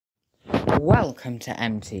Welcome to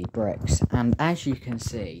MT Bricks, and as you can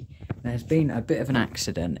see, there's been a bit of an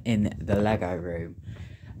accident in the Lego room.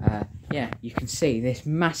 You can see this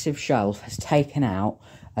massive shelf has taken out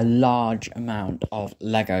a large amount of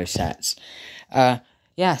Lego sets. So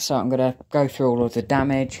I'm going to go through all of the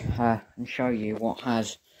damage and show you what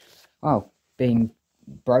has, been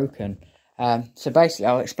broken. So basically,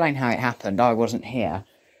 I'll explain how it happened. I wasn't here,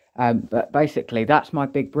 but basically, that's my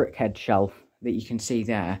big brickhead shelf that you can see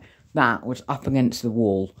there. That was up against the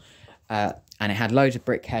wall, and it had loads of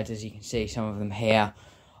brickheads, as you can see, some of them here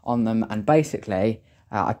on them. And basically,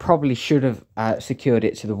 I probably should have secured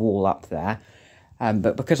it to the wall up there,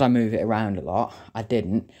 but because I move it around a lot, I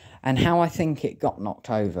didn't. And how I think it got knocked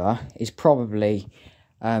over is probably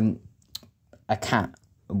a cat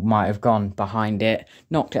might have gone behind it,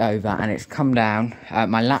 knocked it over, and it's come down.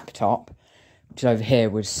 My laptop, which is over here,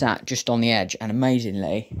 was sat just on the edge, and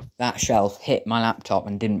amazingly that shelf hit my laptop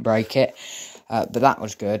and didn't break it, but that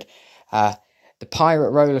was good. The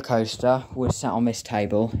pirate roller coaster was sat on this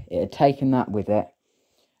table. It had taken that with it,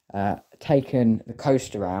 taken the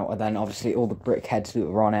coaster out, and then obviously all the brick heads that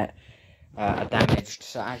were on it are damaged.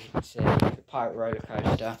 So as you can see, the pirate roller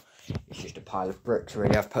coaster, it's just a pile of bricks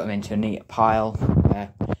really. I've put them into a neat pile,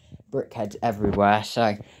 brickheads everywhere.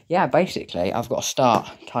 So yeah, basically I've got to start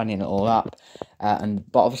tidying it all up,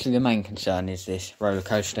 but obviously the main concern is this roller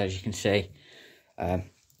coaster. As you can see,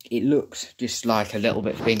 it looks just like a little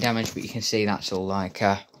bit's been damaged, but you can see that's all like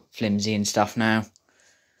flimsy and stuff now.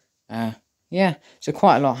 So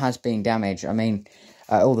quite a lot has been damaged. I mean,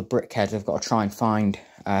 all the brickheads, I've got to try and find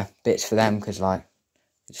bits for them, because like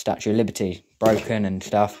the Statue of Liberty broken and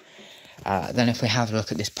stuff. Then if we have a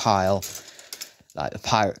look at this pile, like the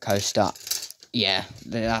pirate coaster, yeah,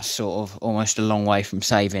 that's sort of almost a long way from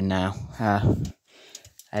saving now.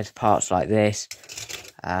 There's parts like this,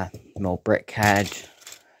 more brickhead,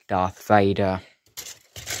 Darth Vader,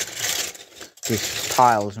 just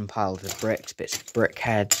piles and piles of bricks, bits of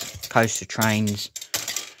brickheads, coaster trains.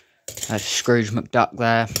 There's Scrooge McDuck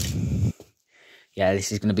there. Yeah,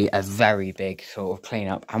 this is going to be a very big sort of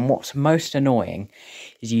cleanup. And what's most annoying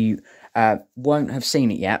is you won't have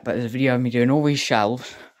seen it yet, but there's a video of me doing all these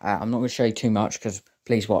shelves. I'm not going to show you too much, because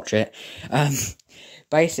please watch it.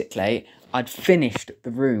 Basically, I'd finished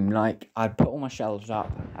the room. Like, I'd put all my shelves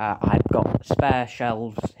up. I'd got spare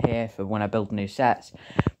shelves here for when I build new sets.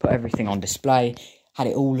 Put everything on display. Had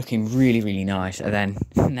it all looking really, really nice. And then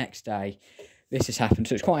the next day, this has happened.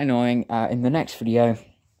 So it's quite annoying. In the next video,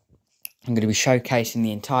 I'm going to be showcasing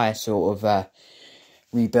the entire sort of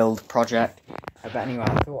rebuild project. But anyway,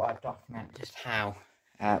 I thought I'd document just how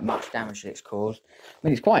much damage it's caused. I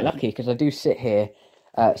mean, it's quite lucky, because I do sit here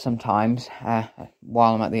sometimes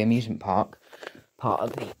while I'm at the amusement park, part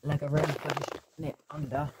of the Lego room. I just nip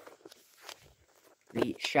under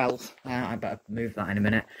the shelf. I better move that in a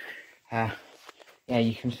minute. Yeah,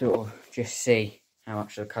 you can sort of just see how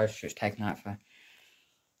much of the coaster it's taken out. For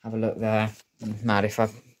have a look there. Mad if I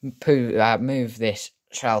move this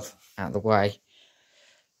shelf out of the way.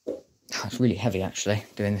 It's really heavy, actually,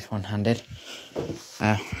 doing this one-handed.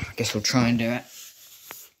 I guess we'll try and do it.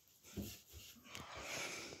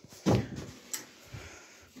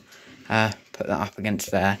 Put that up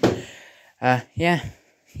against there. Yeah,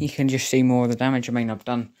 you can just see more of the damage. I mean, I've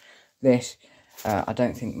done this. I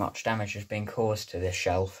don't think much damage has been caused to this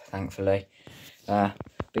shelf, thankfully.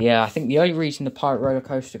 But yeah, I think the only reason the pirate roller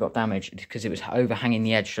coaster got damaged is because it was overhanging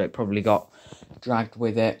the edge, so it probably got dragged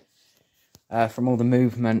with it from all the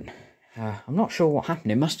movement. I'm not sure what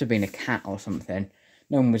happened. It must have been a cat or something.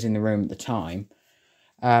 No one was in the room at the time.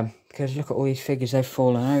 Because look at all these figures, they've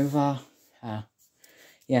fallen over.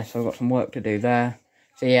 So I've got some work to do there.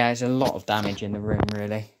 So yeah, there's a lot of damage in the room,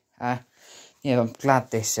 really. I'm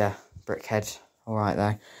glad this brickhead's alright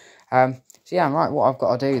though. So yeah, right, what I've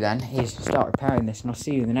got to do then is start repairing this, and I'll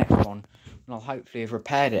see you in the next one. And I'll hopefully have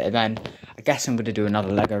repaired it, and then I guess I'm going to do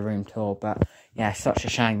another Lego room tour. But yeah, such a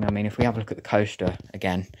shame. I mean, if we have a look at the coaster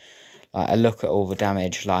again, like a look at all the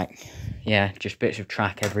damage, like, yeah, just bits of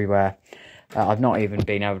track everywhere. I've not even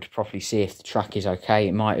been able to properly see if the track is okay.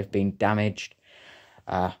 It might have been damaged.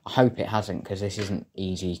 I hope it hasn't, because this isn't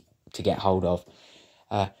easy to get hold of.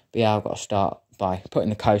 But yeah, I've got to start by putting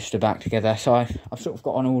the coaster back together. So I've sort of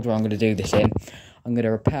got an order I'm going to do this in. I'm going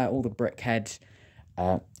to repair all the brickheads,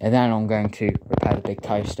 and then I'm going to repair the big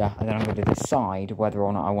coaster, and then I'm going to decide whether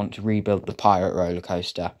or not I want to rebuild the pirate roller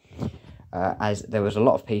coaster. As there was a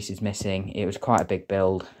lot of pieces missing. It was quite a big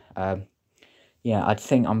build. I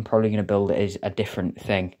think I'm probably going to build it as a different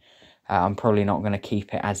thing. I'm probably not going to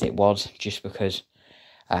keep it as it was, just because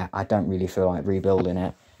I don't really feel like rebuilding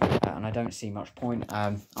it. And and I don't see much point.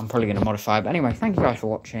 I'm probably going to modify it. But anyway, thank you guys for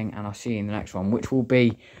watching, and I'll see you in the next one, which will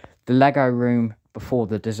be the Lego room before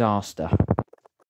the disaster.